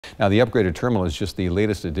Now, the upgraded terminal is just the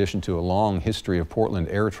latest addition to a long history of Portland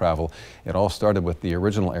air travel. It all started with the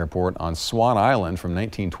original airport on Swan Island from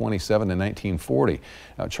 1927 to 1940.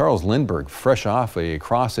 Now, Charles Lindbergh, fresh off a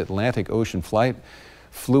cross-Atlantic Ocean flight,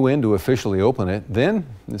 flew in to officially open it. Then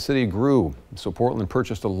the city grew, so Portland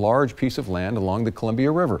purchased a large piece of land along the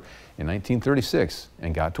Columbia River in 1936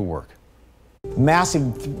 and got to work.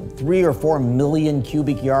 Massive 3 or 4 million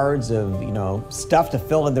cubic yards of stuff to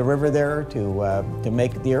fill in the river there to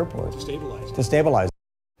make the airport. To stabilize.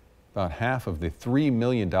 About half of the $3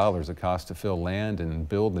 million it cost to fill land and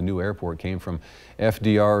build the new airport came from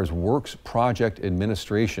FDR's Works Project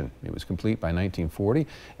Administration. It was complete by 1940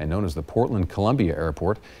 and known as the Portland Columbia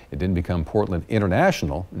Airport. It didn't become Portland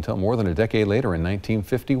International until more than a decade later in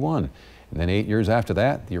 1951. And then 8 years after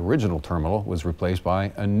that, the original terminal was replaced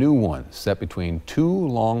by a new one set between 2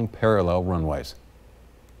 long parallel runways.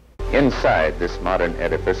 Inside this modern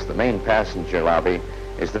edifice, the main passenger lobby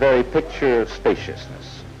is the very picture of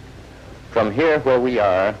spaciousness. From here where we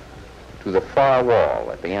are to the far wall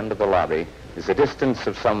at the end of the lobby is a distance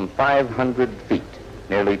of some 500 feet,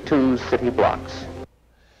 nearly 2 city blocks.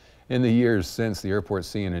 In the years since, the airport's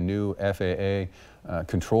seen a new FAA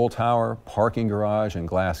control tower, parking garage, and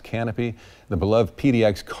glass canopy. The beloved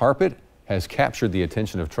PDX carpet has captured the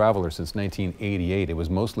attention of travelers since 1988. It was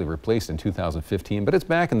mostly replaced in 2015, but it's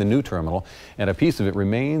back in the new terminal, and a piece of it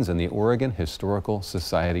remains in the Oregon Historical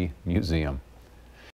Society Museum.